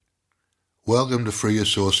Welcome to Free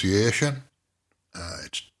Association.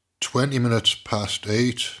 It's 20 minutes past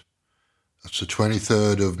 8. That's the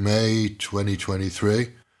 23rd of May, 2023.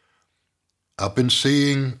 I've been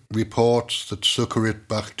seeing reports that Sucharit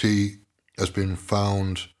Bhakdi has been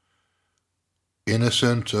found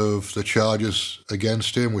innocent of the charges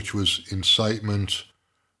against him, which was incitement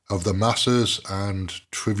of the masses and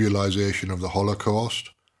trivialization of the Holocaust.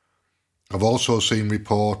 I've also seen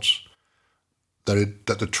reports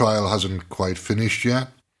that the trial hasn't quite finished yet.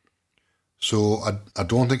 So I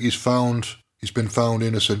don't think he's been found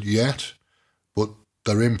innocent yet, but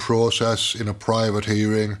they're in process in a private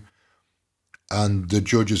hearing, and the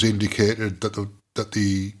judge has indicated that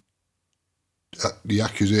the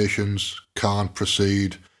accusations can't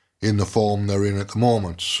proceed in the form they're in at the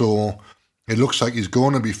moment. So it looks like he's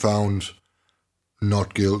going to be found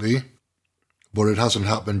not guilty, but it hasn't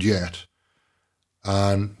happened yet.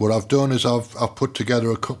 And what I've done is I've put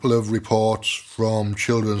together a couple of reports from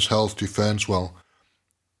Children's Health Defence, well,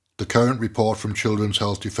 the current report from Children's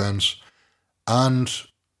Health Defence, and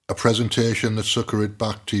a presentation that Sucharit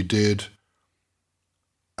Bhakdi did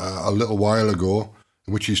a little while ago,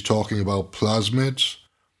 in which he's talking about plasmids.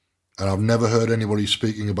 And I've never heard anybody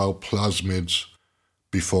speaking about plasmids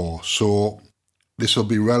before. So this will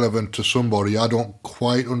be relevant to somebody. I don't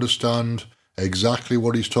quite understand exactly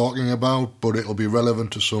what he's talking about, but it'll be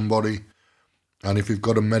relevant to somebody. And if you've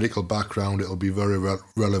got a medical background, it'll be very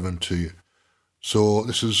relevant to you. So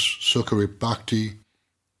this is Sucharit Bhakdi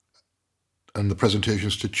and the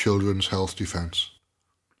presentations to Children's Health Defence.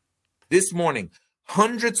 This morning,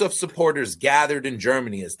 hundreds of supporters gathered in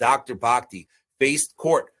Germany as Dr. Bhakdi faced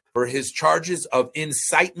court for his charges of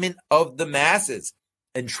incitement of the masses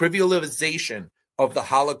and trivialization of the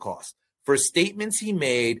Holocaust for statements he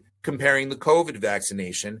made comparing the COVID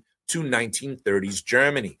vaccination to 1930s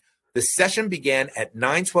Germany. The session began at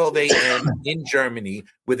 9:12 a.m. in Germany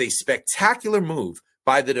with a spectacular move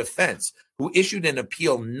by the defense, who issued an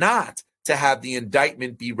appeal not to have the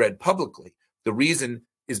indictment be read publicly. The reason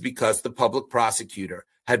is because the public prosecutor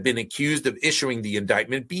had been accused of issuing the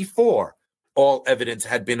indictment before all evidence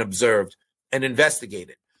had been observed and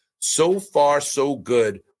investigated. So far, so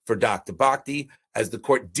good for Dr. Bhakdi, as the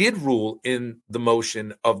court did rule in the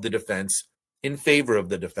motion of the defense in favor of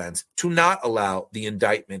the defense to not allow the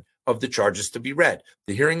indictment of the charges to be read.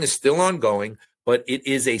 The hearing is still ongoing, but it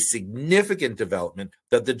is a significant development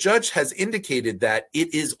that the judge has indicated that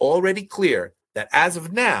it is already clear that as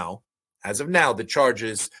of now, the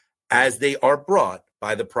charges as they are brought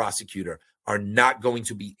by the prosecutor are not going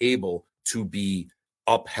to be able to be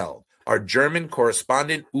upheld. Our German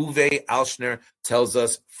correspondent Uwe Alschner tells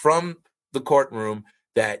us from the courtroom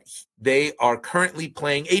that they are currently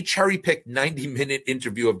playing a cherry-picked 90-minute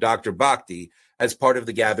interview of Dr. Bhakdi as part of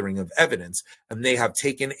the gathering of evidence, and they have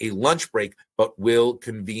taken a lunch break but will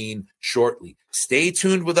convene shortly. Stay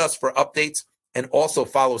tuned with us for updates, and also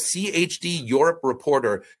follow CHD Europe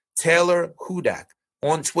reporter Taylor Hudak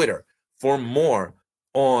on Twitter for more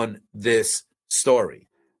on this story.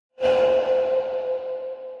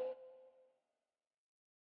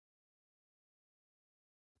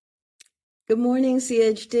 Good morning,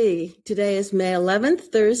 CHD. Today is May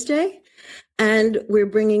 11th, Thursday, and we're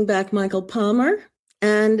bringing back Michael Palmer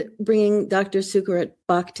and bringing Dr. Sucharit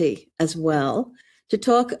Bhakdi as well to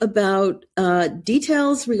talk about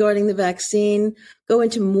details regarding the vaccine, go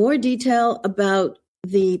into more detail about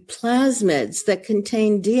the plasmids that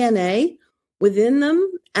contain DNA within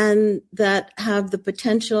them and that have the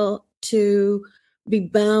potential to be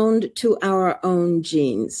bound to our own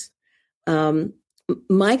genes.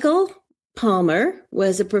 Michael Palmer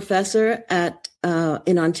was a professor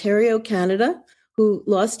in Ontario, Canada, who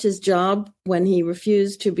lost his job when he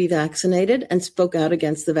refused to be vaccinated and spoke out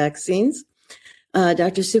against the vaccines.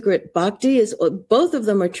 Dr. Sucharit Bhakdi both of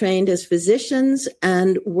them are trained as physicians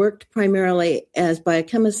and worked primarily as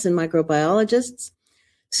biochemists and microbiologists.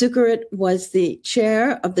 Sucharit was the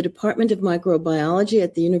chair of the Department of Microbiology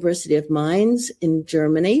at the University of Mainz in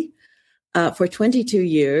Germany for 22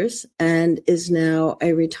 years and is now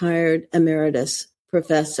a retired emeritus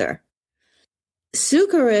professor.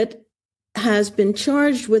 Sucharit has been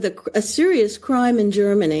charged with a serious crime in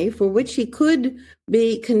Germany for which he could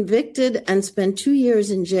be convicted and spend 2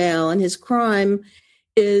 years in jail. And his crime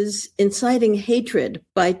is inciting hatred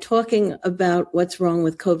by talking about what's wrong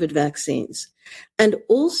with COVID vaccines and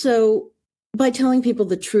also by telling people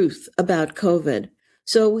the truth about COVID.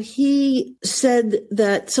 So he said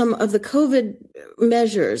that some of the COVID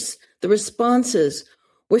measures, the responses,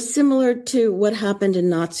 were similar to what happened in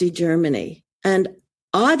Nazi Germany. And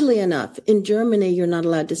oddly enough, in Germany, you're not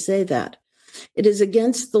allowed to say that. It is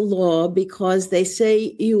against the law because they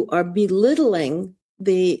say you are belittling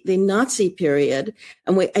the Nazi period,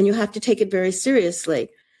 and you have to take it very seriously.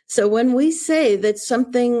 So when we say that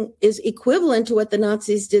something is equivalent to what the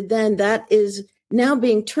Nazis did then, that is now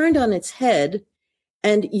being turned on its head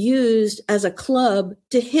and used as a club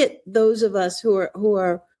to hit those of us who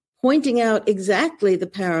are pointing out exactly the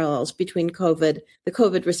parallels between the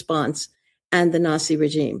COVID response, and the Nazi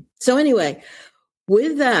regime. So anyway,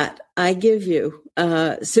 with that, I give you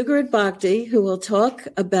Sucharit Bhakdi, who will talk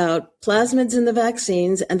about plasmids in the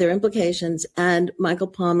vaccines and their implications, and Michael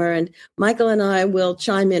Palmer. And Michael and I will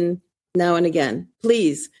chime in now and again.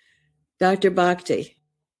 Please, Dr. Bhakdi,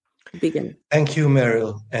 begin. Thank you,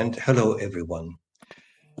 Meryl, and hello, everyone.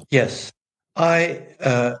 Yes, I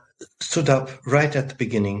stood up right at the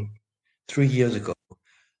beginning 3 years ago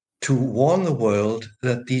to warn the world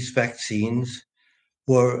that these vaccines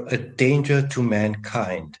were a danger to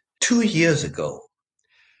mankind. 2 years ago,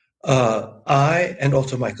 I and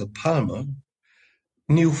also Michael Palmer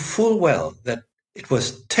knew full well that it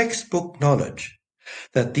was textbook knowledge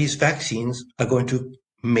that these vaccines are going to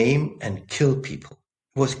maim and kill people.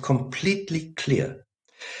 It was completely clear.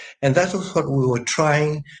 And that was what we were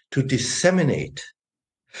trying to disseminate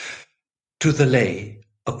to the lay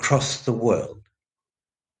across the world.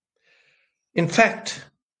 In fact,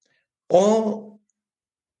 all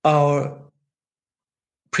our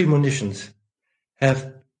premonitions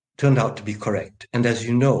have turned out to be correct. And as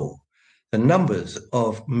you know, the numbers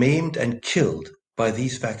of maimed and killed by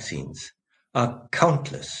these vaccines are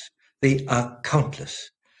countless. They are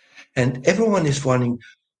countless. And everyone is wondering,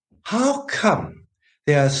 how come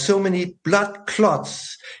there are so many blood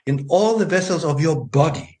clots in all the vessels of your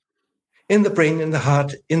body, in the brain, in the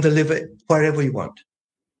heart, in the liver, wherever you want?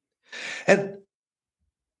 And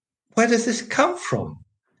where does this come from?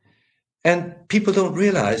 And people don't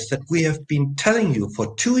realize that we have been telling you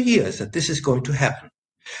for 2 years that this is going to happen.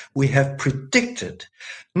 We have predicted,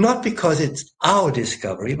 not because it's our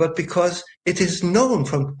discovery, but because it is known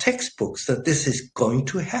from textbooks that this is going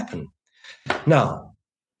to happen. Now,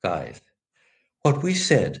 guys, what we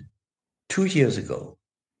said 2 years ago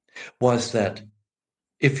was that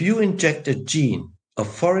if you inject a gene, a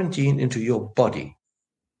foreign gene into your body,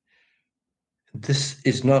 this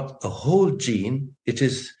is not a whole gene, it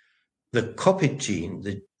is the copied gene,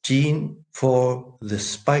 the gene for the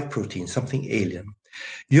spike protein, something alien.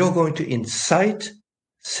 You're going to incite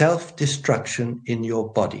self-destruction in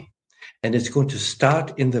your body, and it's going to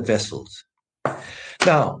start in the vessels.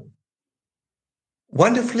 Now,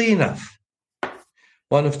 wonderfully enough,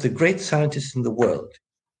 one of the great scientists in the world,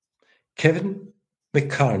 Kevin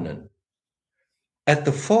McCarnan, at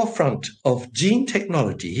the forefront of gene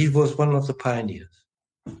technology, he was one of the pioneers.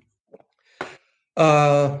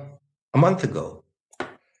 A month ago,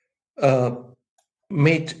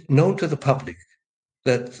 made known to the public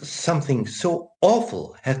that something so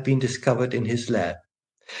awful had been discovered in his lab.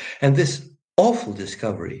 And this awful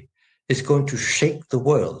discovery is going to shake the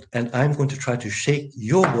world. And I'm going to try to shake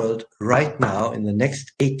your world right now in the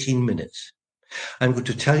next 18 minutes. I'm going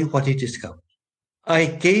to tell you what he discovered. I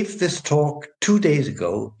gave this talk 2 days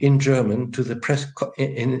ago in German to the press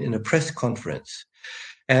in a press conference.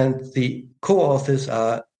 And the co-authors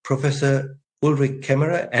are Professor Ulrich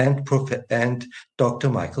Kemmerer and Dr.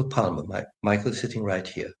 Michael Palmer. Michael is sitting right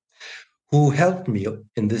here, who helped me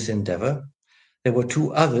in this endeavor. There were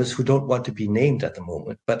 2 others who don't want to be named at the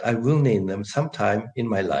moment, but I will name them sometime in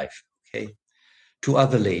my life, okay? 2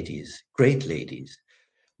 other ladies, great ladies.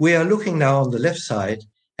 We are looking now on the left side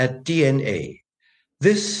at DNA.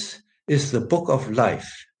 This is the book of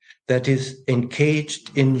life that is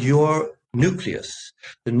encaged in your nucleus.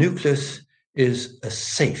 The nucleus is a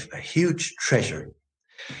safe, a huge treasure.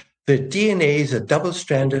 The DNA is a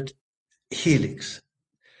double-stranded helix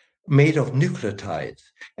made of nucleotides,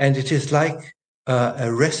 and it is like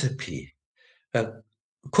a recipe, a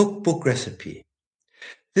cookbook recipe.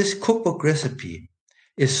 This cookbook recipe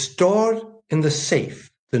is stored in the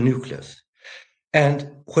safe, the nucleus,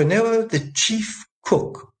 and whenever the chief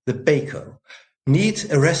cook, the baker, needs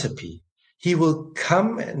a recipe, he will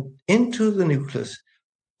come into the nucleus,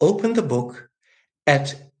 open the book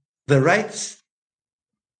at the right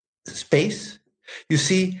space. You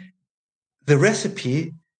see, the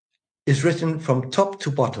recipe is written from top to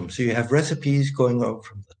bottom. So you have recipes going on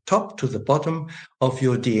from the top to the bottom of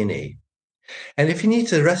your DNA. And if he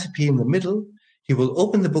needs a recipe in the middle, he will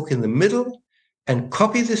open the book in the middle and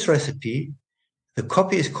copy this recipe. The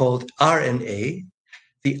copy is called RNA.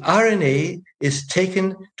 The RNA is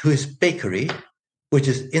taken to his bakery, which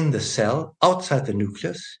is in the cell outside the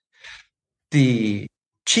nucleus. The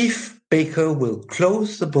chief baker will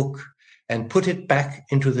close the book and put it back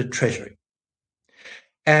into the treasury.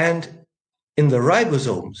 And in the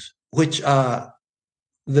ribosomes, which are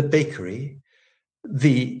the bakery,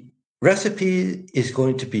 the recipe is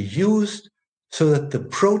going to be used so that the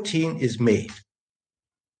protein is made.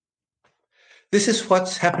 This is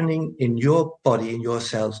what's happening in your body, in your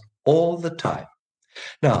cells, all the time.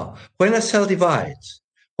 Now, when a cell divides,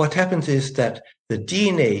 what happens is that the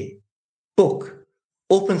DNA book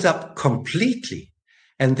opens up completely,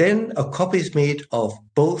 and then a copy is made of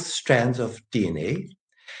both strands of DNA.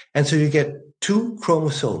 And so you get 2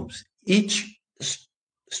 chromosomes. Each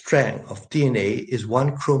strand of DNA is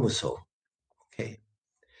 1 chromosome, okay,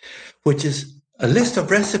 which is a list of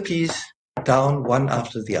recipes down one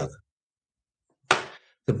after the other.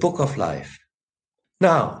 The book of life.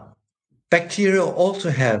 Now, bacteria also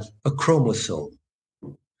have a chromosome,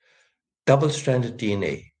 double-stranded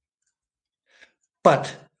DNA,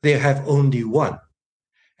 but they have only one.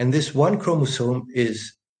 And this one chromosome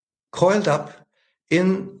is coiled up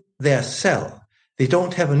in their cell. They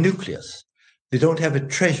don't have a nucleus. They don't have a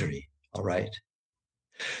treasury, all right?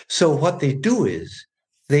 So what they do is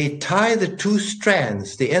they tie the 2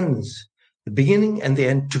 strands, the ends, the beginning and the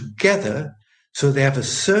end together, so they have a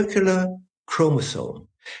circular chromosome.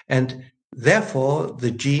 And therefore,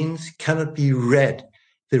 the genes cannot be read.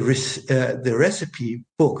 The recipe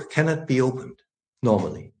book cannot be opened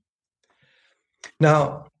normally.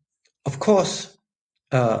 Now, of course,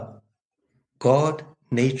 God,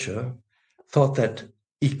 nature, thought that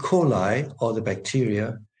E. coli, or the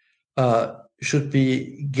bacteria, should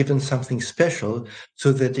be given something special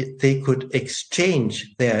so that they could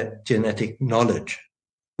exchange their genetic knowledge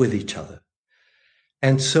with each other.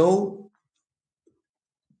 And so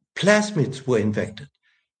plasmids were invented.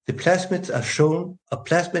 The plasmids are shown, a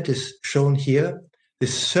plasmid is shown here, the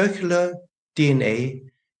circular DNA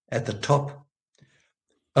at the top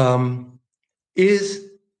is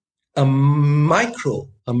a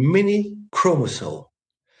mini chromosome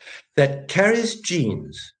that carries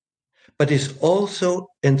genes, but is also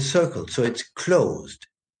encircled, so it's closed.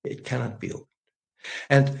 It cannot be opened.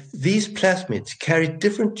 And these plasmids carry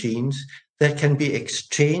different genes that can be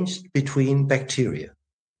exchanged between bacteria.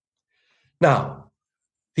 Now,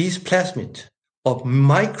 these plasmids of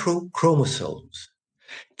microchromosomes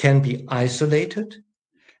can be isolated,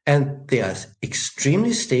 and they are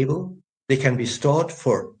extremely stable. They can be stored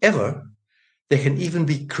forever. They can even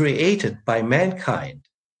be created by mankind.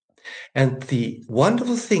 And the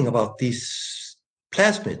wonderful thing about these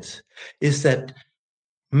plasmids is that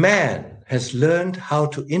man has learned how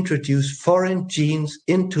to introduce foreign genes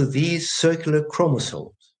into these circular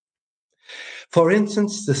chromosomes. For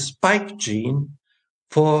instance, the spike gene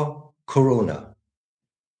for corona.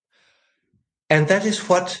 And that is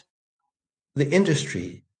what the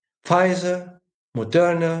industry, Pfizer,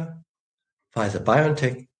 Moderna,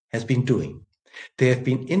 Pfizer-BioNTech, has been doing. They have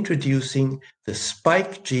been introducing the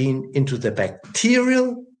spike gene into the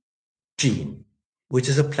bacterial gene, which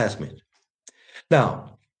is a plasmid.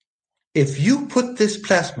 Now, if you put this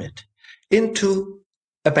plasmid into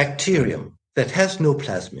a bacterium that has no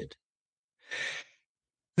plasmid,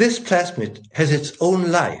 this plasmid has its own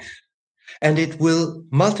life, and it will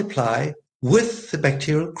multiply with the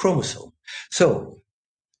bacterial chromosome. So,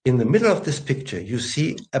 in the middle of this picture, you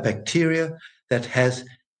see a bacteria that has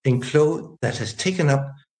taken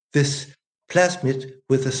up this plasmid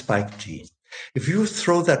with a spike gene. If you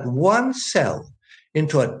throw that one cell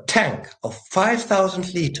into a tank of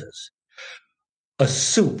 5,000 liters, a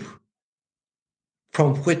soup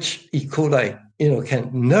from which E. coli can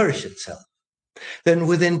nourish itself, then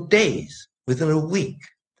within days, within a week,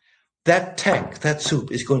 that tank, that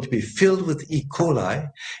soup is going to be filled with E. coli,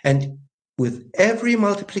 and with every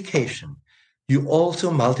multiplication, you also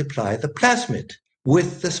multiply the plasmid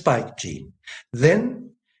with the spike gene.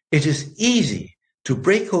 Then it is easy to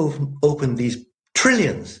break open these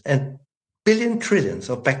trillions and billion trillions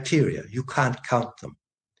of bacteria, you can't count them,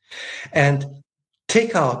 and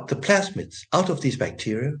take out the plasmids out of these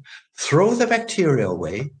bacteria, throw the bacteria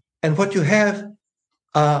away, and what you have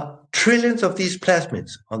are trillions of these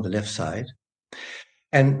plasmids on the left side.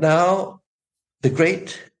 And now the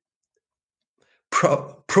great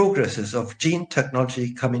progresses of gene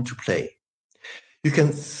technology come into play. You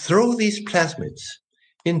can throw these plasmids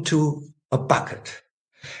into a bucket,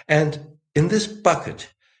 and in this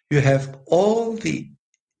bucket you have all the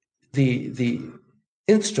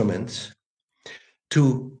instruments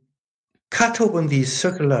to cut open these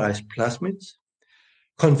circularized plasmids,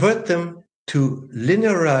 convert them to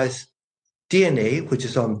linearized DNA, which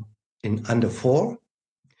is in under 4,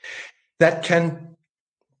 that can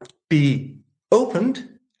be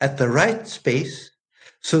opened at the right space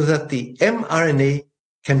so that the mRNA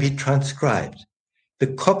can be transcribed. The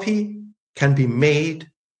copy can be made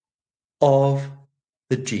of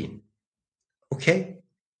the gene. Okay?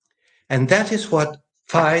 And that is what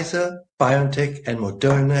Pfizer, BioNTech, and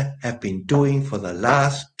Moderna have been doing for the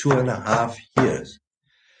last 2.5 years.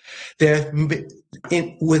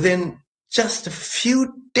 Within just a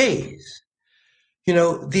few days,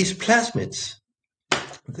 these plasmids,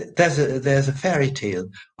 there's a fairy tale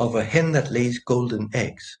of a hen that lays golden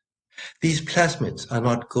eggs. These plasmids are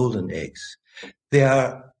not golden eggs. They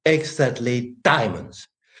are eggs that lay diamonds,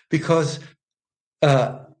 because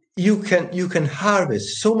you can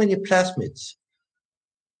harvest so many plasmids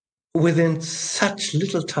within such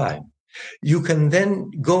little time. You can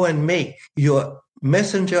then go and make your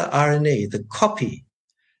messenger RNA, the copy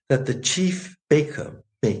that the chief baker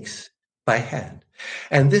makes by hand.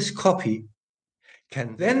 And this copy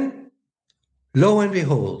can then, lo and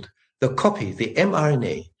behold, the copy, the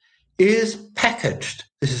mRNA, is packaged,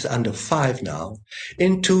 this is under 5 now,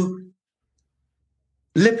 into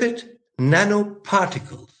lipid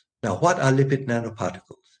nanoparticles. Now, what are lipid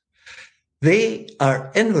nanoparticles? They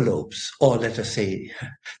are envelopes, or let us say,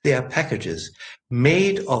 they are packages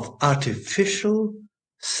made of artificial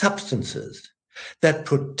substances that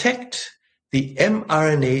protect the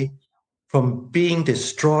mRNA from being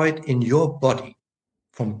destroyed in your body,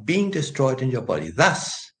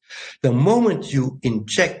 Thus, the moment you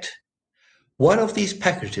inject one of these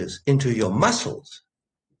packages into your muscles,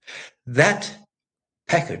 that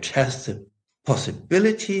package has the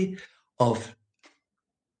possibility of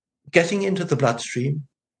getting into the bloodstream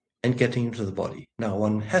and getting into the body. Now,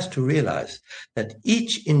 one has to realize that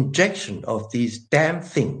each injection of these damn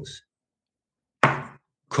things,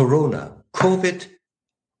 COVID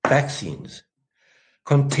vaccines,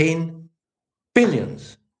 contain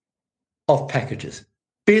billions of packages.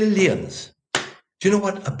 Billions. Do you know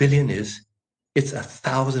what a billion is? It's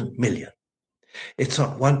 1,000 million. It's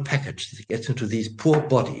not one package that gets into these poor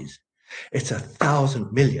bodies. It's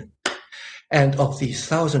 1,000 million. And of these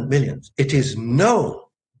 1,000 millions, it is known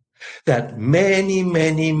that many,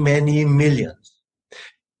 many, many millions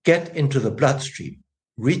get into the bloodstream,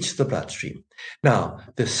 reach the bloodstream. Now,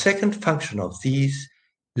 the second function of these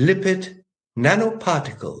lipid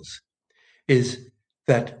nanoparticles is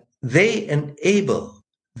that they enable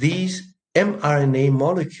these mRNA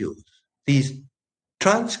molecules, these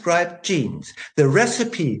transcribed genes, the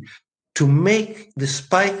recipe to make the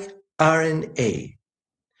spike RNA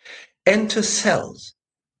enter cells.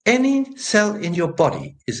 Any cell in your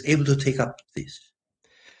body is able to take up this.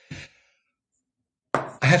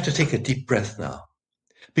 I have to take a deep breath now,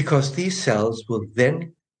 because these cells will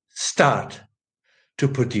then start to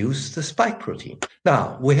produce the spike protein.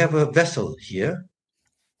 Now, we have a vessel here,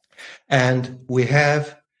 and we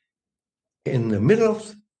have in the middle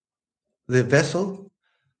of the vessel,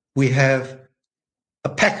 we have a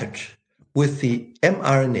package with the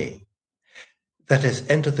mRNA that has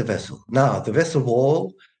entered the vessel. Now, the vessel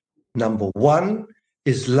wall, number 1,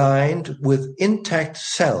 is lined with intact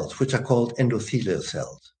cells, which are called endothelial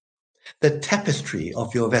cells, the tapestry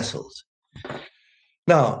of your vessels.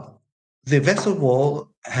 Now, the vessel wall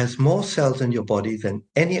has more cells in your body than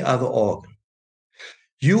any other organ.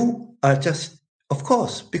 You are just, of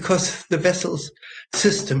course, because the vessel's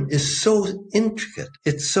system is so intricate,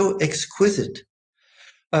 it's so exquisite.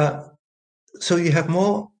 So you have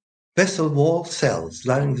more vessel wall cells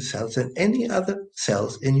lining the cells than any other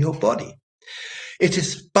cells in your body. It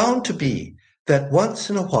is bound to be that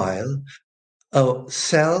once in a while, a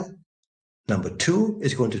cell, number 2,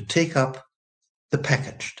 is going to take up the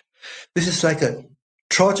packaged. This is like a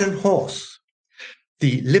Trojan horse.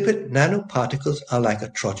 The lipid nanoparticles are like a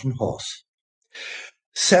Trojan horse.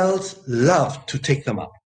 Cells love to take them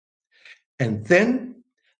up. And then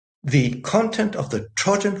the content of the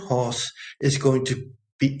Trojan horse is going to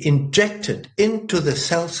be injected into the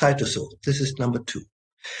cell cytosol. This is number 2.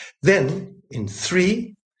 Then in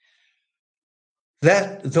 3,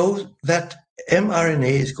 that mRNA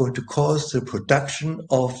is going to cause the production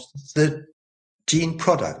of the gene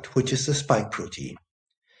product, which is the spike protein.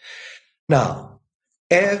 Now,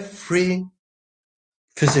 every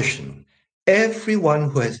physician,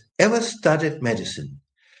 everyone who has ever studied medicine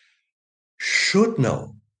should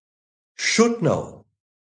know.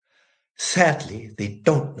 Sadly, they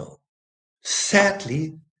don't know.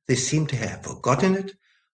 Sadly, they seem to have forgotten it.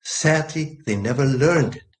 Sadly, they never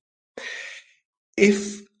learned it.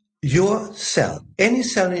 If your cell, any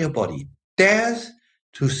cell in your body, dares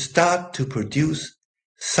to start to produce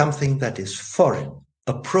something that is foreign,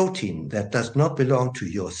 a protein that does not belong to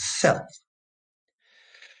yourself,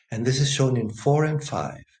 and this is shown in 4 and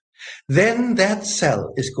 5, then that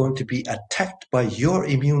cell is going to be attacked by your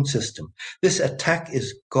immune system. This attack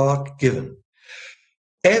is God-given.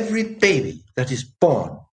 Every baby that is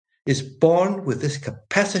born with this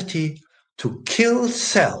capacity to kill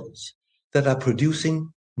cells that are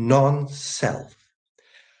producing non-self.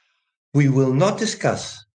 We will not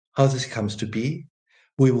discuss how this comes to be.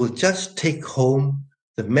 We will just take home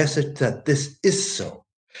the message that this is so.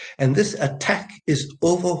 And this attack is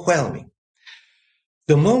overwhelming.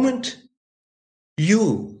 The moment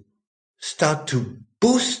you start to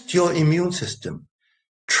boost your immune system,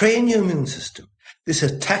 train your immune system, this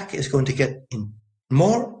attack is going to get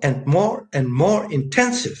more and more and more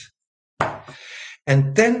intensive.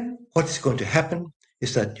 And then what is going to happen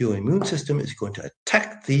is that your immune system is going to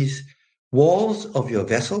attack these walls of your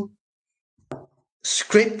vessel,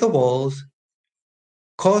 scrape the walls,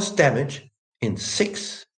 cause damage. In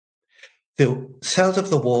 6, the cells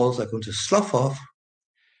of the walls are going to slough off.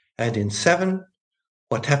 And in 7,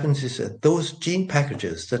 what happens is that those gene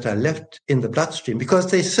packages that are left in the bloodstream,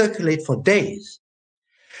 because they circulate for days,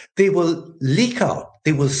 they will leak out,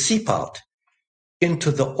 they will seep out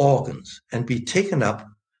into the organs and be taken up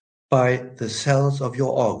by the cells of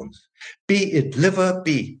your organs. Be it liver,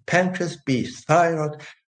 be it pancreas, be it thyroid,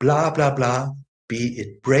 blah, blah, blah, be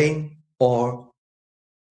it brain or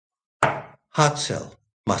heart cell,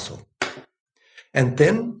 muscle. And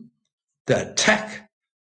then the attack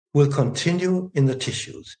will continue in the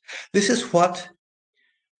tissues. This is what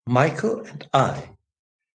Michael and I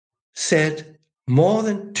said more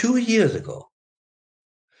than 2 years ago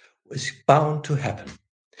was bound to happen.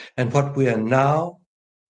 And what we are now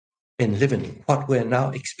living, what we are now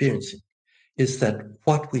experiencing, is that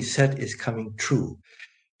what we said is coming true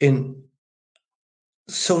in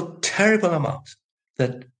so terrible amounts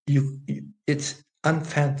that it's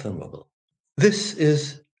unfathomable. This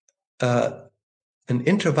is an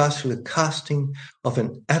intravascular casting of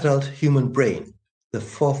an adult human brain, the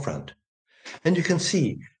forefront. And you can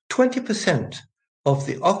see 20% of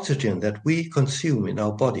the oxygen that we consume in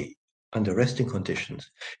our body under resting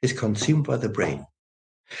conditions is consumed by the brain.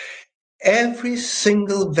 Every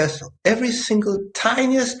single vessel, every single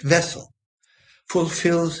tiniest vessel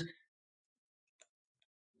fulfills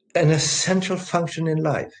an essential function in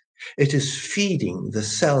life. It is feeding the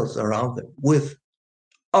cells around them with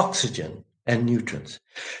oxygen and nutrients.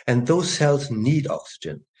 And those cells need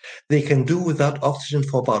oxygen. They can do without oxygen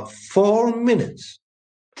for about 4 minutes,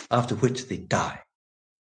 after which they die.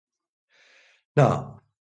 Now,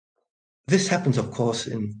 this happens, of course,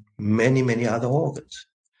 in many, many other organs.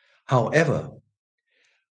 However,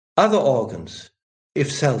 other organs,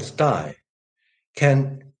 if cells die,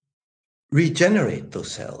 can regenerate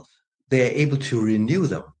those cells. They are able to renew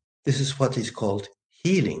them. This is what is called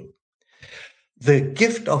healing. The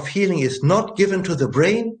gift of healing is not given to the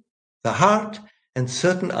brain, the heart, and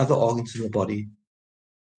certain other organs in the body.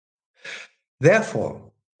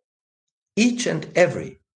 Therefore, each and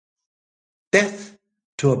every death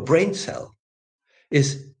to a brain cell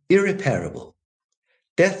is irreparable.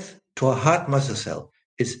 Death to a heart muscle cell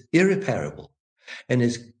is irreparable and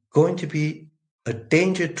is going to be a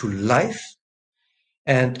danger to life.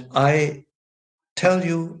 And I tell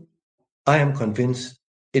you, I am convinced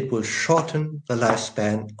it will shorten the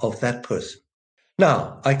lifespan of that person.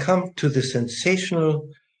 Now, I come to the sensational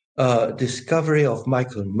discovery of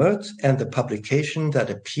Michael Mertz and the publication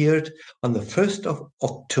that appeared on the 1st of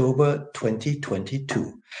October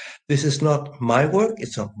 2022. This is not my work,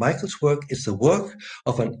 it's not Michael's work, it's the work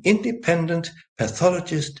of an independent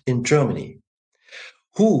pathologist in Germany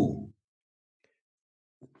who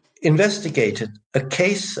investigated a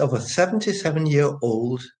case of a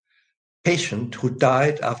 77-year-old patient who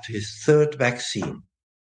died after his 3rd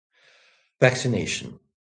vaccination.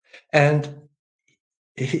 And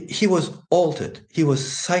he was altered. He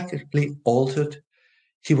was psychically altered.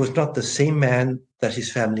 He was not the same man that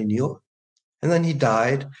his family knew. And then he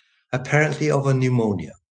died, apparently of a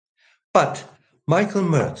pneumonia. But Michael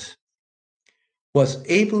Mertz was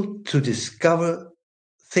able to discover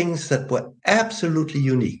things that were absolutely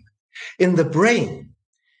unique. In the brain,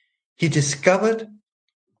 he discovered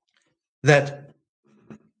that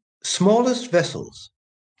smallest vessels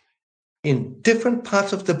in different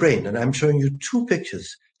parts of the brain, and I'm showing you 2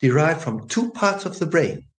 pictures derived from 2 parts of the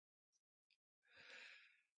brain.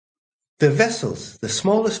 The vessels, the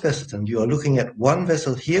smallest vessels, and you are looking at one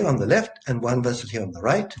vessel here on the left and one vessel here on the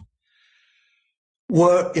right,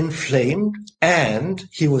 were inflamed, and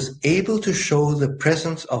he was able to show the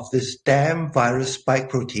presence of this damn virus spike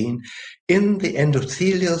protein in the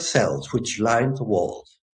endothelial cells which line the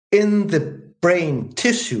walls. In the brain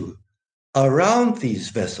tissue around these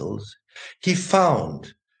vessels, he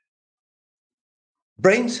found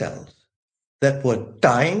brain cells that were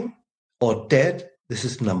dying or dead. This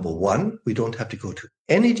is number one. We don't have to go to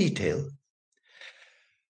any detail.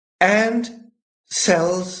 And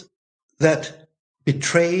cells that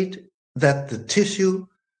betrayed that the tissue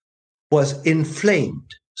was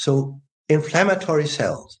inflamed. So inflammatory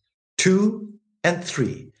cells, 2 and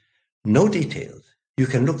 3. No details. You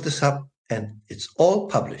can look this up and it's all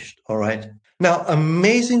published, all right? Now,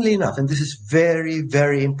 amazingly enough, and this is very,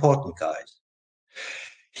 very important, guys,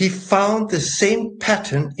 he found the same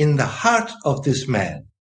pattern in the heart of this man,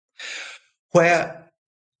 where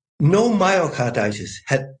no myocarditis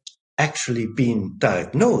had actually been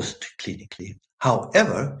diagnosed clinically.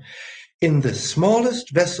 However, in the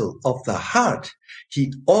smallest vessel of the heart,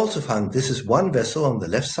 he also found, this is one vessel on the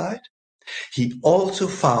left side, he also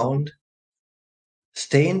found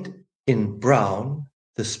stained in brown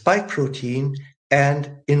the spike protein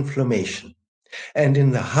and inflammation. And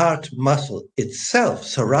in the heart muscle itself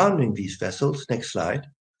surrounding these vessels, next slide,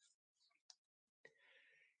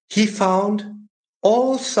 he found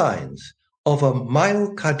all signs of a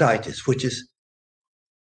myocarditis, which is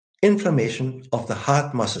inflammation of the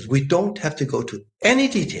heart muscles. We don't have to go to any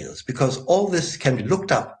details because all this can be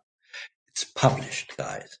looked up. It's published,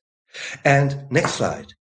 guys. And next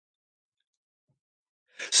slide.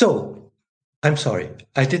 So, I'm sorry,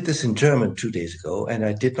 I did this in German 2 days ago and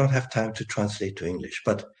I did not have time to translate to English.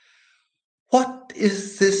 But what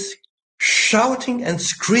is this shouting and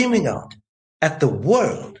screaming out at the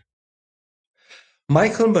world?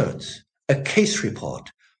 Michael Mertz, a case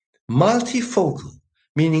report, multifocal,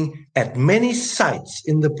 meaning at many sites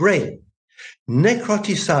in the brain,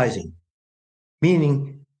 necrotizing,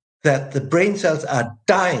 meaning that the brain cells are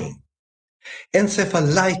dying,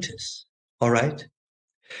 encephalitis, all right?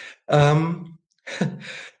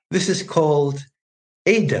 This is called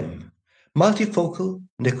ADEM, multifocal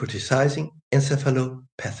necrotizing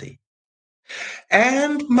encephalopathy.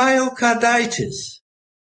 And myocarditis,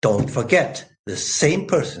 don't forget, the same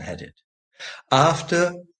person had it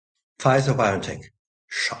after Pfizer-BioNTech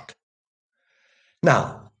shot.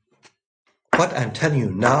 Now, what I'm telling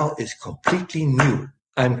you now is completely new.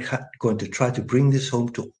 I'm going to try to bring this home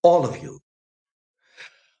to all of you.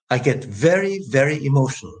 I get very, very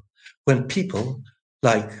emotional when people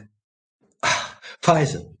like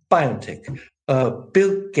Pfizer, BioNTech,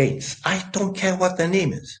 Bill Gates, I don't care what their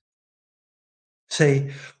name is,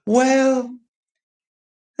 say, well,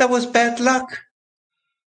 that was bad luck.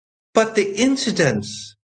 But the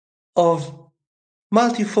incidence of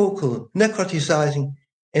multifocal necrotizing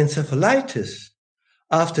encephalitis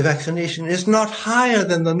after vaccination is not higher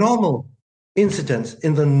than the normal incidence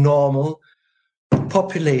in the normal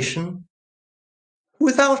population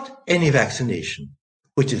without any vaccination,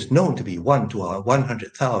 which is known to be 1 to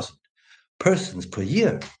 100,000 persons per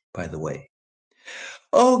year, by the way.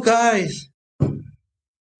 Oh, guys,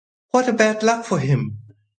 what a bad luck for him.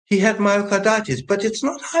 He had myocarditis, but it's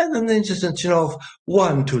not higher than the incidence, of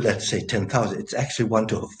 1 to, let's say, 10,000. It's actually 1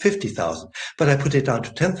 to 50,000, but I put it down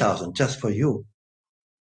to 10,000 just for you,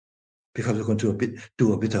 because we're going to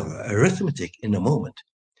do a bit of arithmetic in a moment.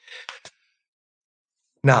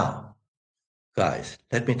 Now, guys,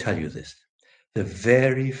 let me tell you this. The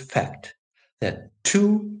very fact that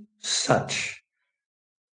 2 such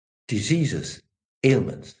diseases,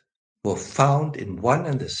 ailments, were found in one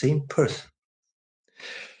and the same person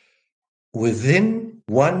within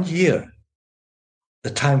 1 year, the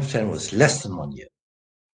time span was less than 1 year,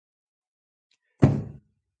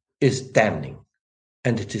 is damning.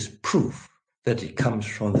 And it is proof that it comes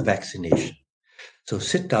from the vaccination. So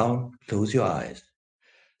sit down, close your eyes.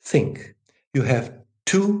 Think, you have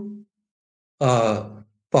 2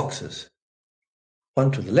 boxes,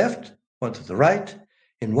 one to the left, one to the right.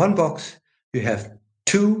 In one box, you have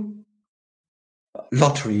 2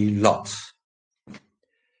 lottery lots,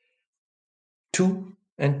 2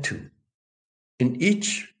 and 2. In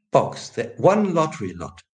each box, that one lottery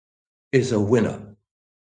lot is a winner,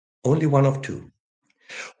 only one of 2.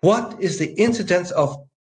 What is the incidence of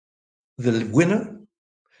the winner?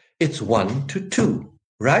 It's 1 to 2,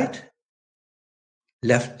 right?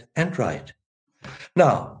 Left and right.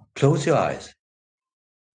 Now, close your eyes,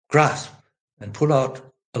 grasp, and pull out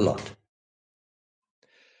a lot.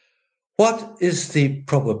 What is the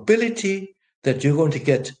probability that you're going to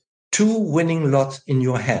get 2 winning lots in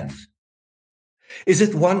your hands? Is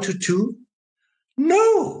it 1 to 2?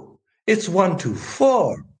 No, it's 1 to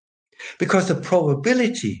 4. Because the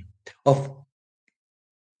probability of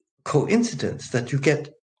coincidence that you get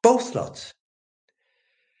both lots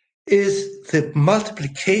is the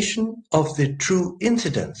multiplication of the true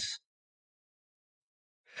incidence.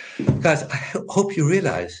 Guys, I hope you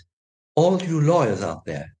realize all you lawyers out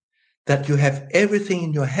there, that you have everything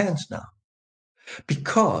in your hands now,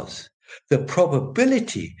 because the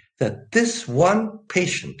probability that this one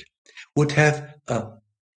patient would have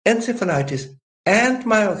encephalitis and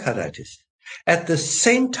myocarditis at the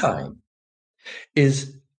same time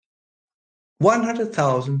is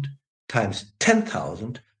 100,000 times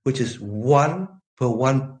 10,000, which is 1 per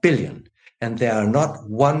 1 billion. And there are not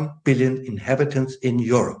 1 billion inhabitants in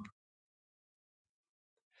Europe.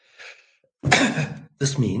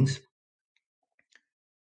 This means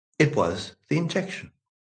it was the injection.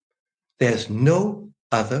 There's no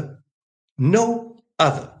other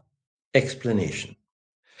explanation.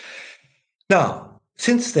 Now,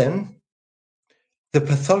 since then, the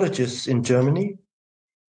pathologists in Germany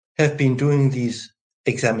have been doing these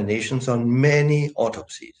examinations on many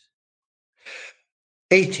autopsies,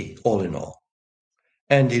 80 all in all.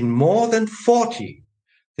 And in more than 40,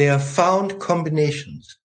 they have found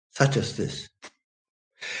combinations such as this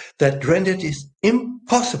that rendered it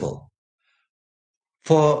impossible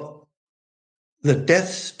for the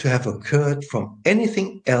deaths to have occurred from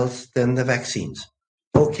anything else than the vaccines.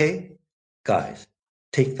 Okay, guys,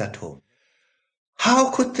 take that home.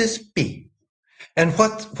 How could this be? And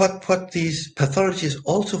what these pathologists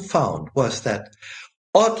also found was that,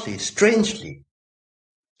 oddly, strangely,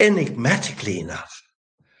 enigmatically enough,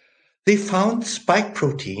 they found spike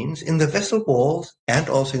proteins in the vessel walls and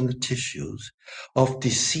also in the tissues of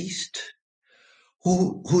deceased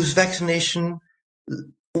whose vaccination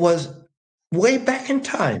was way back in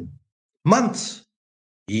time, months,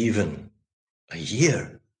 even a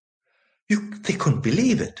year. They couldn't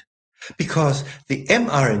believe it, because the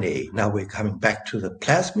mRNA, now we're coming back to the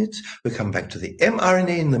plasmids, we're coming back to the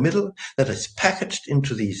mRNA in the middle that is packaged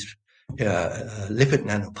into these lipid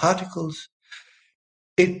nanoparticles.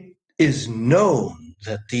 It is known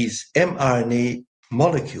that these mRNA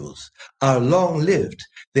molecules are long-lived.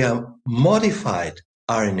 They are modified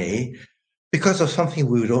RNA because of something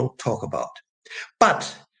we don't talk about.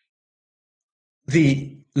 But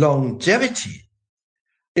the longevity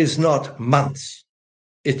is not months.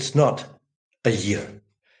 It's not a year.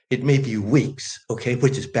 It may be weeks, okay,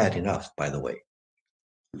 which is bad enough, by the way.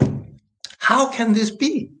 How can this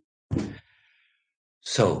be?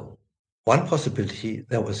 So, one possibility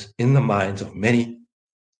that was in the minds of many,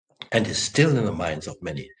 and is still in the minds of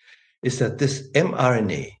many, is that this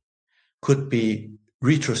mRNA could be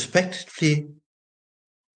retrospectively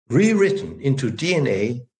rewritten into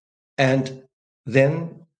DNA and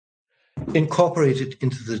then incorporated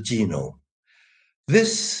into the genome.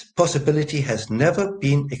 This possibility has never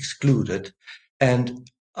been excluded, and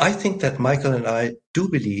I think that Michael and I do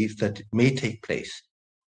believe that it may take place.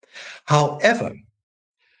 However,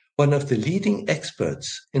 one of the leading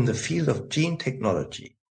experts in the field of gene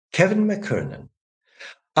technology, Kevin McKernan,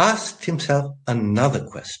 asked himself another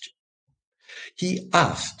question. He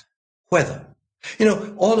asked whether,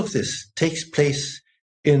 all of this takes place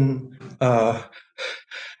in a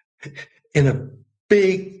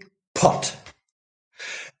big pot.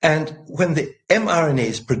 And when the mRNA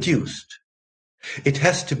is produced, it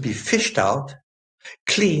has to be fished out,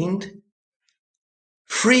 cleaned,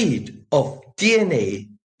 freed of DNA,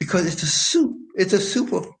 because it's a soup.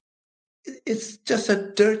 It's just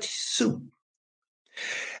a dirty soup.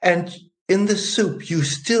 And in the soup, you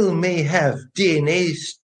still may have DNA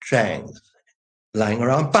strands lying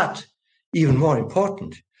around, but even more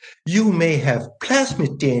important, you may have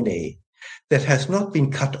plasmid DNA that has not been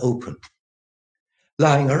cut open,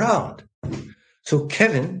 lying around. So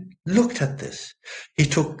Kevin looked at this. He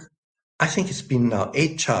took, I think it's been now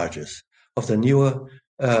 8 charges of the newer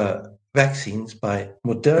vaccines by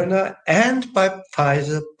Moderna and by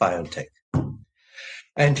Pfizer-BioNTech.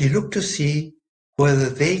 And he looked to see whether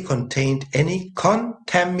they contained any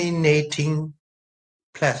contaminating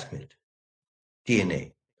plasmid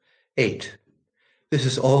DNA. 8. This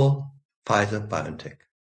is all Pfizer-BioNTech.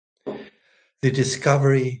 The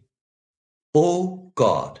discovery, oh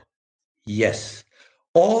God, yes,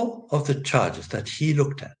 all of the charges that he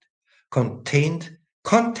looked at contained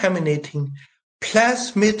contaminating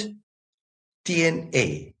plasmid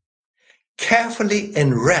DNA, carefully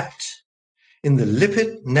enwrapped in the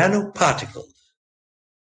lipid nanoparticles,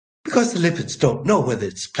 because the lipids don't know whether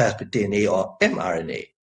it's plasmid DNA or mRNA.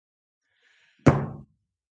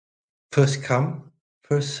 First come,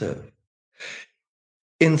 first serve.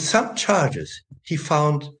 In some charges, he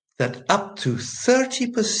found that up to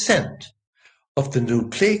 30% of the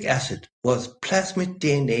nucleic acid was plasmid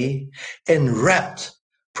DNA, enwrapped,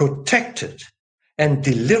 protected, and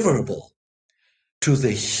deliverable to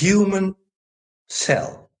the human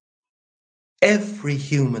cell, every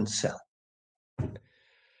human cell.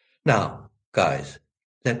 Now, guys,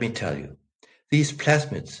 let me tell you, these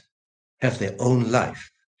plasmids have their own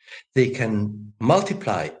life. They can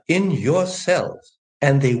multiply in your cells,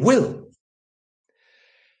 and they will.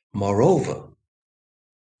 Moreover,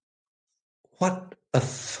 what a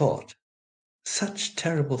thought, such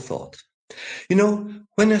terrible thoughts. You know,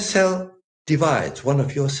 when a cell divides, one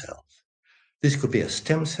of your cells, this could be a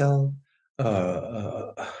stem cell,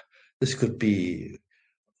 this could be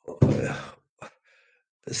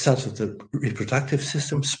cells of the reproductive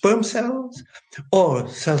system, sperm cells, or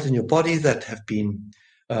cells in your body that have been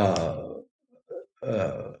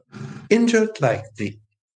injured, like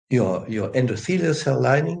your endothelial cell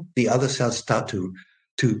lining. The other cells start to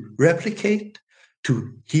replicate,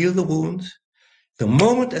 to heal the wounds. The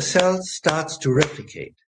moment a cell starts to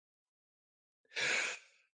replicate,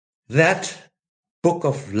 that book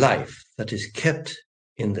of life that is kept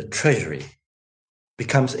in the treasury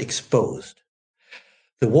becomes exposed.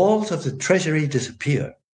 The walls of the treasury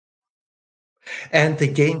disappear, and they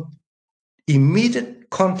gain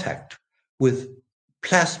immediate contact with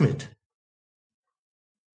plasmid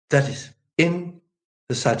that is in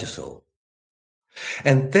the cytosol.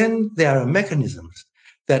 And then there are mechanisms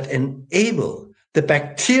that enable the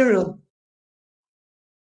bacterial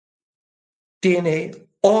DNA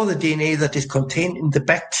or the DNA that is contained in the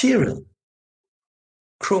bacterial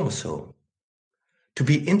chromosome to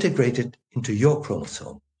be integrated into your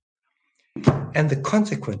chromosome. And the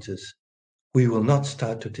consequences we will not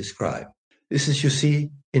start to describe. This is, you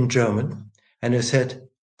see, in German. And I said,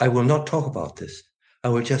 I will not talk about this. I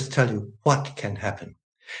will just tell you what can happen.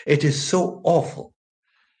 It is so awful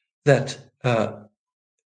that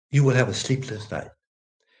you will have a sleepless night.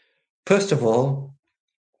 First of all,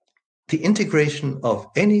 the integration of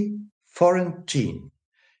any foreign gene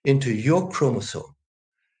into your chromosome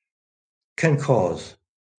can cause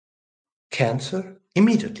cancer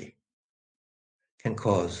immediately, can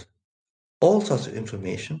cause all sorts of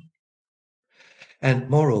inflammation, and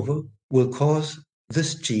moreover will cause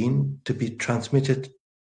this gene to be transmitted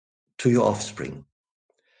to your offspring.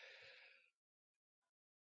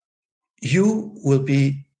 You will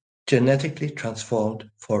be genetically transformed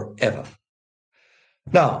forever.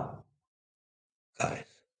 Now, guys,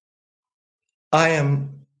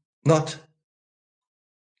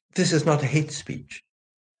 this is not a hate speech.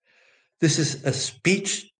 This is a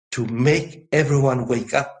speech to make everyone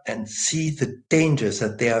wake up and see the dangers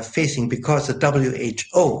that they are facing, because the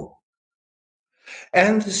WHO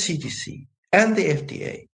and the CDC and the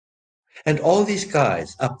FDA and all these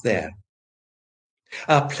guys up there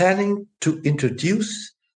are planning to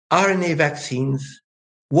introduce RNA vaccines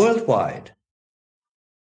worldwide,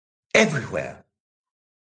 everywhere.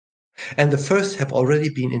 And the first have already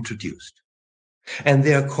been introduced. And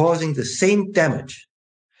they are causing the same damage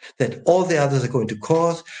that all the others are going to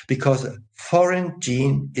cause, because a foreign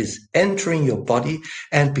gene is entering your body,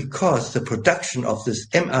 and because the production of this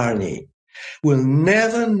mRNA will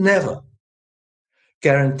never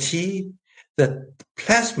guarantee that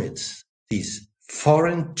plasmids, these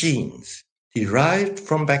foreign genes derived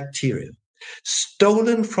from bacteria,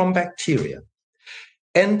 stolen from bacteria,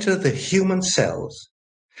 enter the human cells.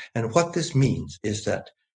 And what this means is that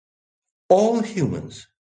all humans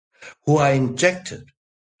who are injected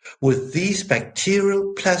with these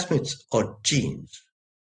bacterial plasmids or genes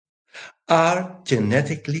are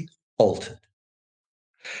genetically altered.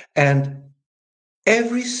 And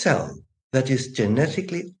every cell that is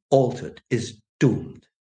genetically altered is doomed.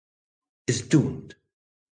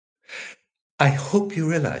 I hope you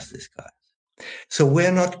realize this, guys. So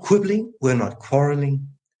we're not quibbling, we're not quarreling.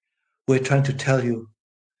 We're trying to tell you,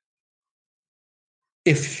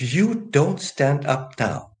 if you don't stand up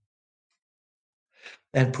now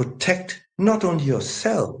and protect not only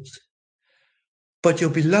yourselves, but your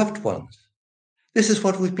beloved ones. This is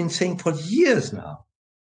what we've been saying for years now.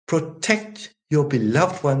 Protect your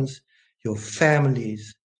beloved ones, your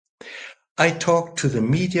families. I talked to the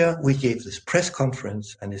media. We gave this press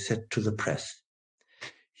conference, and I said to the press,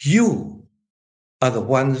 you are the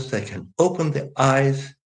ones that can open the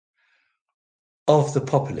eyes of the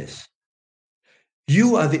populace.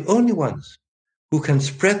 You are the only ones who can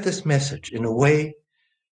spread this message in a way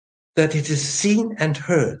that it is seen and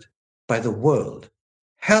heard by the world.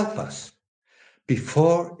 Help us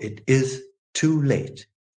before it is too late.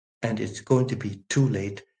 And it's going to be too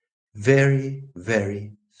late very,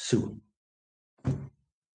 very soon.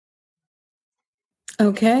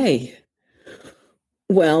 Okay.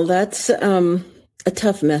 Well, that's a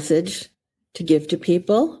tough message to give to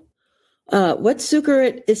people. What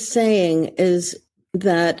Sucharit is saying is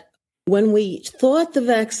that when we thought the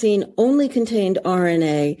vaccine only contained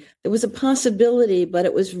RNA, there was a possibility, but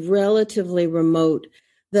it was relatively remote,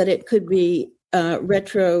 that it could be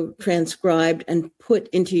retro-transcribed and put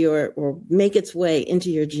into or make its way into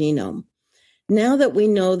your genome. Now that we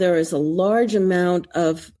know there is a large amount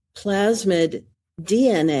of plasmid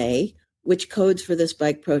DNA, which codes for the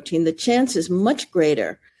spike protein, the chance is much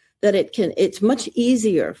greater that it's much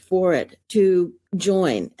easier for it to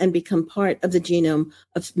join and become part of the genome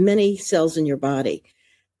of many cells in your body.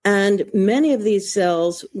 And many of these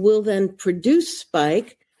cells will then produce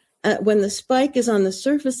spike. When the spike is on the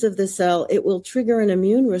surface of the cell, it will trigger an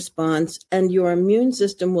immune response, and your immune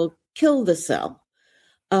system will kill the cell.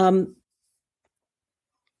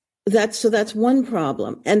 That's one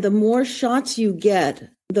problem. And the more shots you get,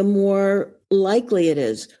 the more likely it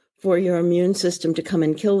is for your immune system to come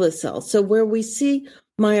and kill the cell. So where we see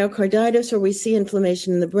myocarditis or we see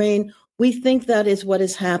inflammation in the brain, we think that is what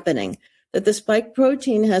is happening, that the spike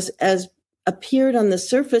protein has appeared on the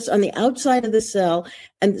surface, on the outside of the cell,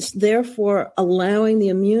 and therefore allowing the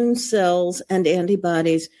immune cells and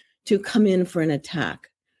antibodies to come in for an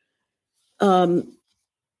attack.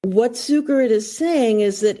 What Sucharit is saying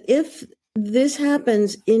is that if this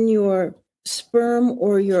happens in your sperm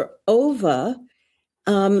or your ova,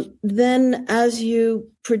 then as you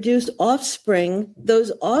produce offspring,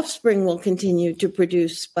 those offspring will continue to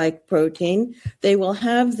produce spike protein. They will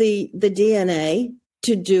have the DNA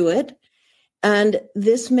to do it. And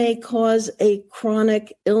this may cause a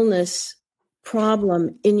chronic illness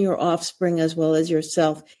problem in your offspring as well as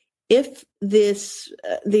yourself if this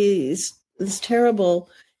terrible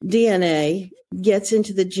DNA gets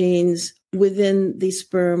into the genes within the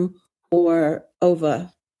sperm or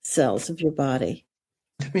ova cells of your body.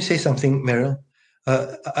 Let me say something, Meryl.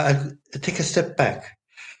 I'll take a step back.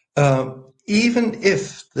 Even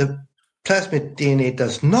if the plasmid DNA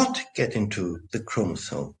does not get into the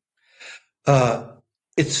chromosome,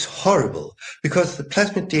 it's horrible because the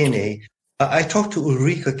plasmid DNA, I talked to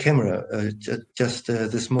Ulrika Kemmerer just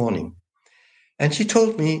this morning, and she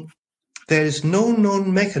told me there is no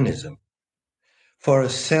known mechanism for a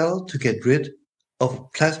cell to get rid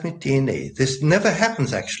of plasmid DNA. This never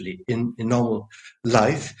happens actually in normal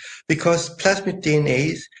life because plasmid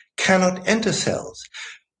DNAs cannot enter cells.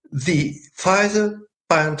 The Pfizer,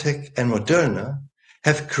 BioNTech, and Moderna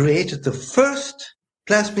have created the first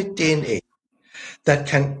plasmid DNA that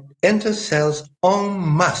can enter cells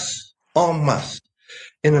en masse,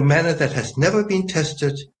 in a manner that has never been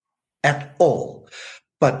tested at all.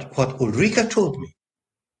 But what Ulrika told me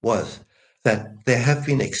was that there have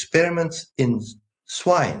been experiments in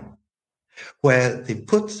swine where they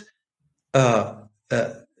put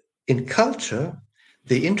in culture,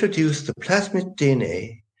 they introduce the plasmid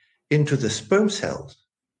DNA into the sperm cells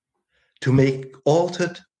to make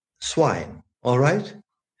altered swine, all right?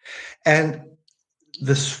 And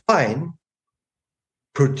the swine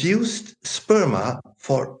produced sperma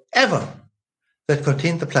forever that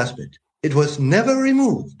contained the plasmid. It was never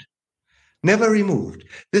removed. Never removed.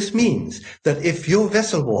 This means that if your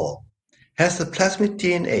vessel wall has the plasmid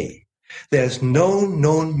DNA, there's no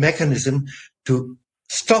known mechanism to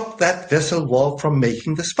stop that vessel wall from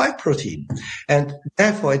making the spike protein. And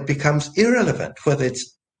therefore it becomes irrelevant whether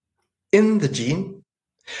it's in the gene.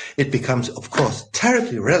 It becomes, of course,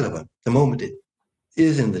 terribly relevant the moment it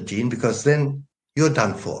is in the gene, because then you're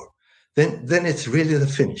done for. Then it's really the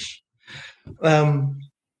finish.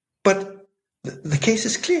 But the case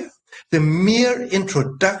is clear. The mere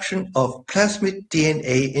introduction of plasmid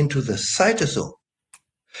DNA into the cytosol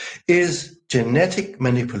is genetic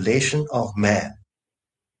manipulation of man.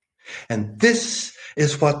 And this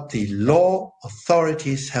is what the law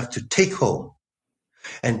authorities have to take home.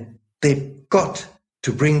 And they've got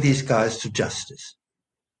to bring these guys to justice.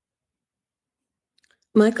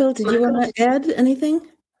 Michael, did you want to add anything?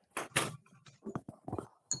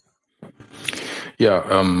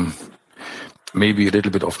 Yeah, maybe a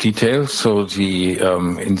little bit of detail. So the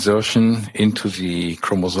insertion into the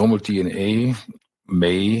chromosomal DNA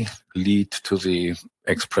may lead to the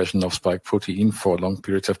expression of spike protein for long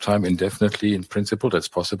periods of time, indefinitely. In principle, that's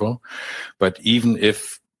possible. But even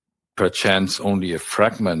if perchance only a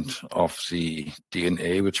fragment of the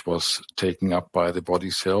DNA, which was taken up by the body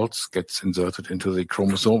cells, gets inserted into the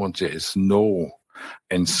chromosome, and there is no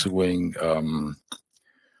ensuing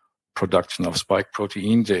production of spike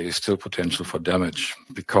protein, there is still potential for damage,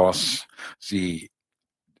 because the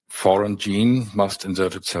foreign gene must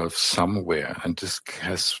insert itself somewhere, and this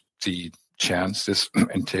has the chance, this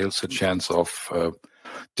entails a chance of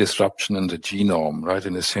disruption in the genome, right?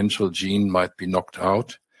 An essential gene might be knocked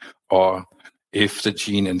out, or if the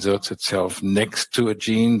gene inserts itself next to a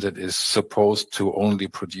gene that is supposed to only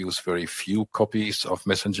produce very few copies of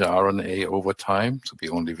messenger RNA over time, to be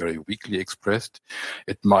only very weakly expressed,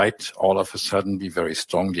 it might all of a sudden be very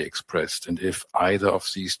strongly expressed. And if either of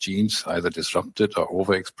these genes, either disrupted or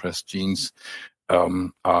overexpressed genes,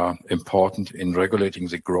 are important in regulating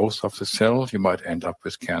the growth of the cell, you might end up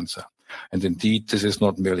with cancer. And indeed, this is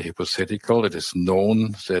not merely hypothetical. It is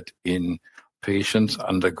known that in patients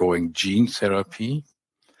undergoing gene therapy,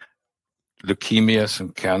 leukemias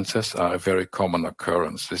and cancers are a very common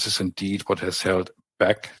occurrence. This is indeed what has held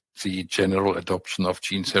back the general adoption of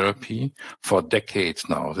gene therapy for decades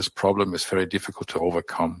now. This problem is very difficult to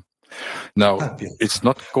overcome. Now, it's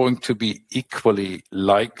not going to be equally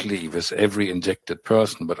likely with every injected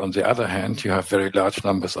person, but on the other hand, you have very large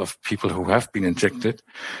numbers of people who have been injected.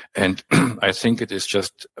 And I think it is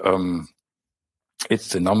just it's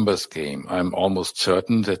the numbers game. I'm almost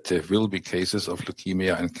certain that there will be cases of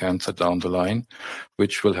leukemia and cancer down the line,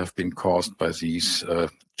 which will have been caused by these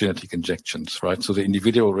genetic injections, right? So the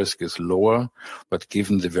individual risk is lower, but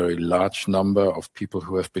given the very large number of people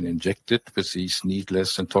who have been injected with these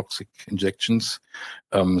needless and toxic injections,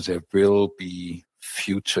 there will be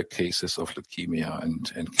future cases of leukemia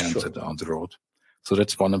and cancer down the road. So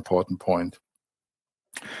that's one important point.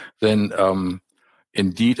 Then,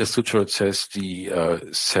 indeed, as Sucharit says,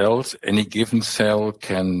 the cells, any given cell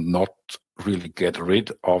cannot really get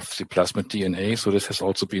rid of the plasmid DNA. So this has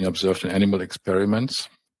also been observed in animal experiments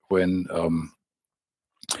when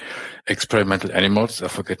experimental animals, I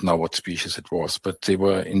forget now what species it was, but they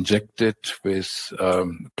were injected with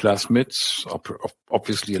plasmids,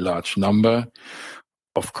 obviously a large number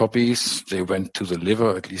of copies. They went to the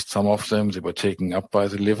liver, at least some of them. They were taken up by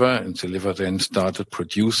the liver, and the liver then started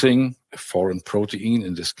producing a foreign protein.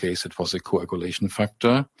 In this case, it was a coagulation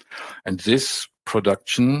factor. And this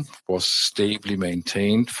production was stably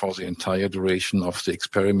maintained for the entire duration of the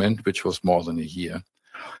experiment, which was more than a year.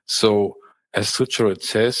 So, as Sucharit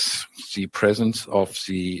says, the presence of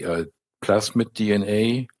the plasmid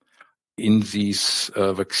DNA in these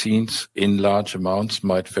vaccines in large amounts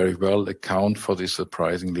might very well account for the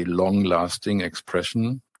surprisingly long-lasting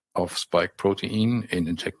expression of spike protein in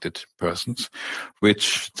injected persons,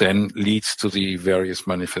 which then leads to the various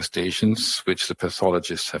manifestations which the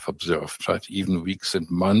pathologists have observed, right? Even weeks and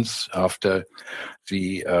months after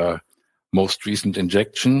the most recent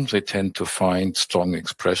injection, they tend to find strong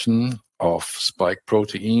expression of spike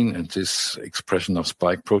protein, and this expression of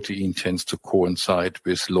spike protein tends to coincide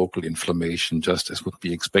with local inflammation, just as would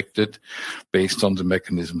be expected based on the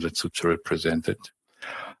mechanism that Sucharit presented.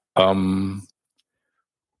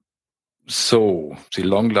 So the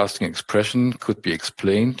long-lasting expression could be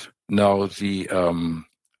explained. Now, the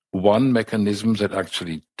one mechanism that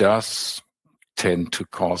actually does tend to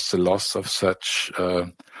cause the loss of such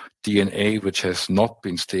DNA, which has not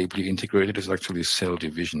been stably integrated, is actually cell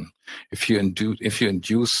division. If you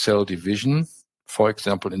induce cell division, for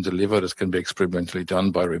example, in the liver, this can be experimentally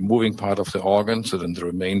done by removing part of the organ, so then the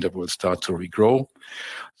remainder will start to regrow.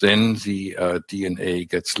 Then the DNA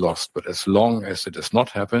gets lost. But as long as it does not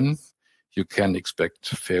happen, you can expect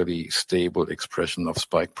fairly stable expression of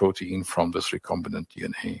spike protein from this recombinant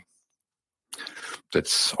DNA.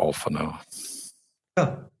 That's all for now.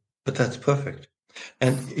 Yeah, but that's perfect.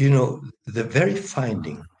 And, the very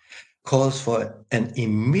finding calls for an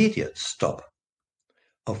immediate stop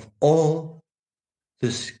of all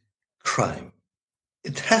this crime.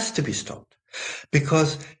 It has to be stopped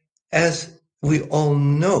because, as we all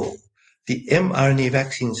know, the mRNA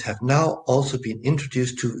vaccines have now also been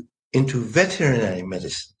introduced into veterinary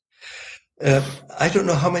medicine. I don't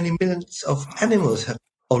know how many millions of animals have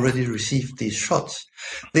already received these shots.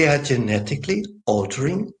 They are genetically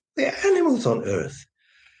altering the animals on Earth.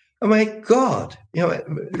 Oh my God,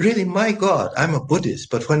 really, my God. I'm a Buddhist,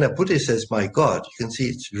 but when a Buddhist says my God, you can see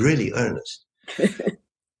it's really earnest.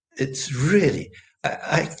 It's really,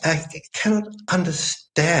 I cannot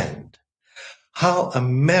understand how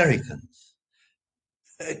Americans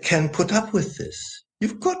can put up with this.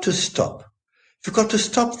 You've got to stop. You've got to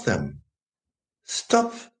stop them.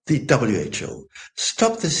 Stop the WHO,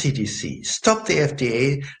 stop the CDC, stop the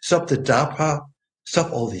FDA, stop the DARPA,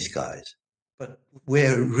 stop all these guys. But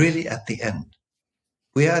we're really at the end.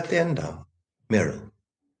 We are at the end now, Meryl.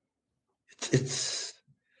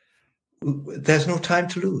 There's no time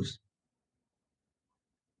to lose.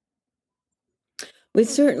 We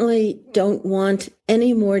certainly don't want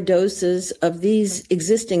any more doses of these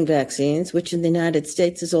existing vaccines, which in the United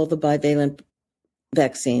States is all the bivalent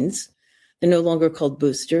vaccines. They're no longer called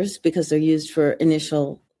boosters because they're used for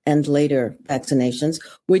initial and later vaccinations.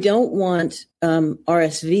 We don't want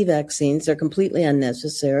RSV vaccines. They're completely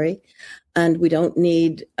unnecessary. And we don't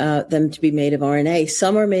need them to be made of RNA.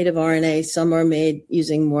 Some are made of RNA. Some are made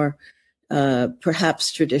using more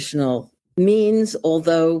perhaps traditional means,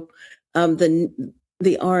 although the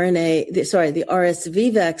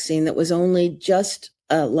RSV vaccine that was only just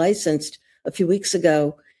licensed a few weeks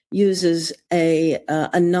ago uses a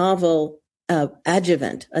novel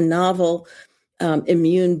adjuvant, a novel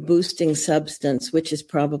immune boosting substance, which is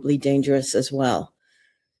probably dangerous as well.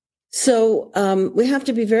 So we have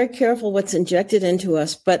to be very careful what's injected into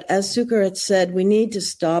us. But as Sucharit said, we need to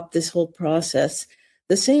stop this whole process.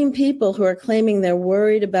 The same people who are claiming they're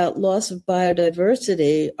worried about loss of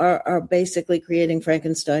biodiversity are basically creating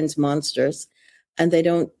Frankenstein's monsters, and they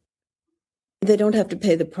don't have to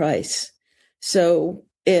pay the price. So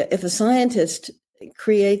if a scientist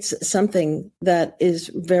creates something that is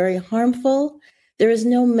very harmful, there is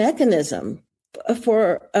no mechanism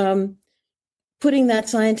for putting that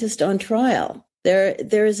scientist on trial.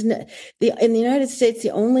 There is in the United States,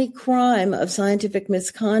 the only crime of scientific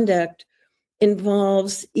misconduct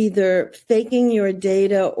involves either faking your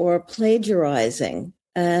data or plagiarizing.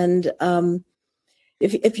 And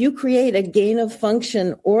if you create a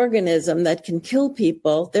gain-of-function organism that can kill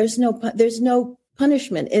people, there's no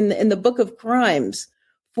punishment in the book of crimes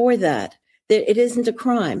for that. It isn't a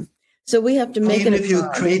crime. So we have to make even it. If you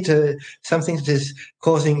create something that is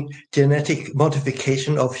causing genetic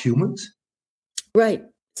modification of humans, right?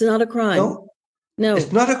 It's not a crime. No,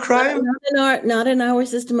 it's not a crime. Not in our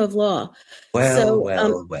system of law.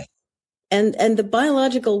 Well. And the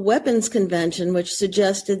Biological Weapons Convention, which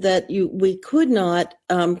suggested that we could not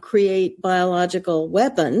create biological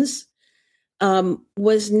weapons,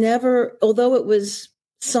 was never, although it was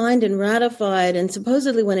signed and ratified and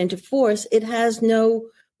supposedly went into force, it has no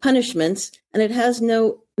punishments and it has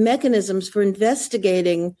no mechanisms for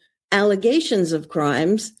investigating allegations of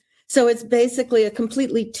crimes. So it's basically a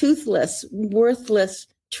completely toothless, worthless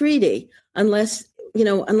treaty unless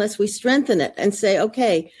we strengthen it and say,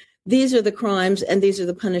 okay, these are the crimes and these are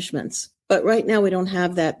the punishments. But right now we don't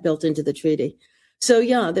have that built into the treaty. So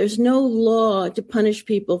yeah, there's no law to punish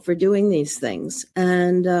people for doing these things.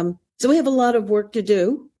 And so we have a lot of work to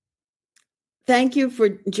do. Thank you for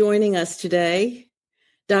joining us today.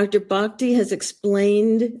 Dr. Bhakdi has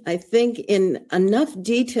explained, I think, in enough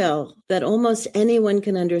detail that almost anyone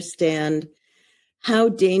can understand how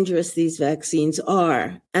dangerous these vaccines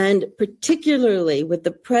are, and particularly with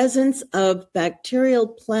the presence of bacterial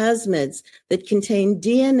plasmids that contain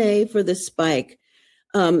DNA for the spike.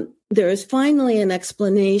 There is finally an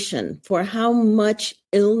explanation for how much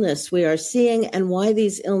illness we are seeing and why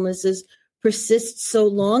these illnesses persist so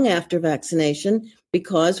long after vaccination,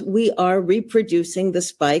 because we are reproducing the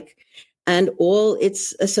spike and all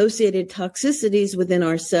its associated toxicities within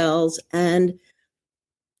our cells, and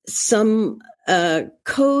some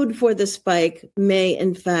code for the spike may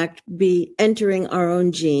in fact be entering our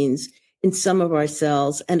own genes in some of our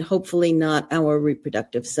cells and hopefully not our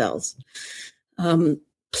reproductive cells.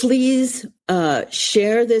 Please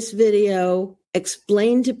share this video,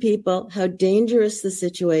 explain to people how dangerous the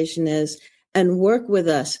situation is, and work with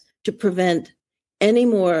us to prevent any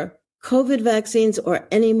more COVID vaccines or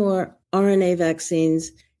any more RNA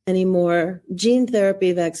vaccines, any more gene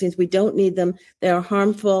therapy vaccines. We don't need them. They are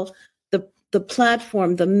harmful. The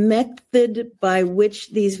platform, the method by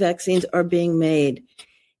which these vaccines are being made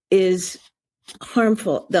is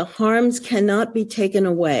harmful. The harms cannot be taken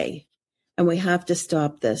away, and we have to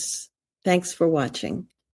stop this. Thanks for watching.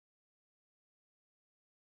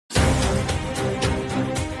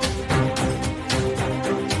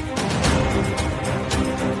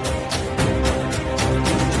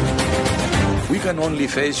 We can only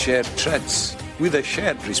face shared threats with a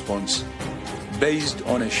shared response based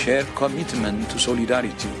on a shared commitment to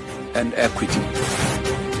solidarity and equity.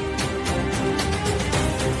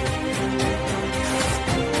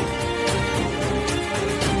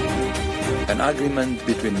 An agreement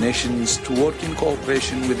between nations to work in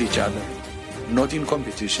cooperation with each other, not in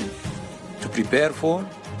competition, to prepare for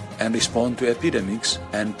and respond to epidemics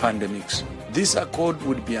and pandemics. This accord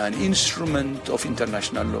would be an instrument of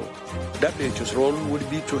international law. WHO's role would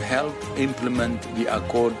be to help implement the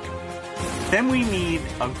accord. Then we need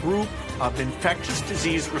a group of infectious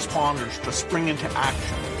disease responders to spring into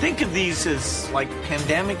action. Think of these as like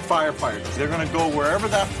pandemic firefighters. They're going to go wherever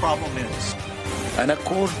that problem is. An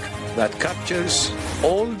accord that captures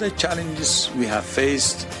all the challenges we have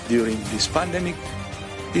faced during this pandemic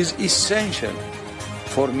is essential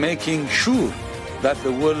for making sure that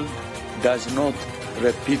the world does not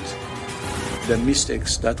repeat the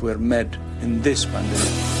mistakes that were made in this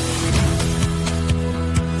pandemic.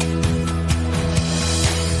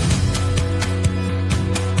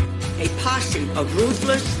 posse of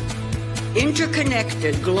ruthless,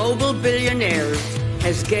 interconnected global billionaires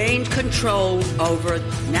has gained control over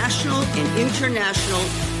national and international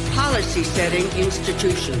policy-setting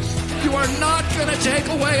institutions. You are not going to take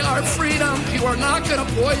away our freedom. You are not going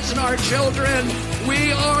to poison our children.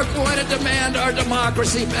 We are going to demand our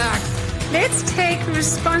democracy back. Let's take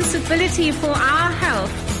responsibility for our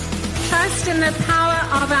health, trust in the power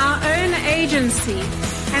of our own agency,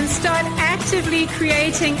 and start actively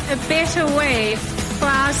creating a better way for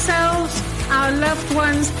ourselves, our loved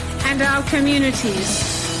ones, and our communities.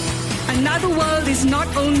 Another world is not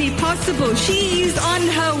only possible, she is on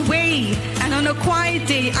her way. And on a quiet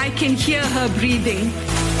day, I can hear her breathing.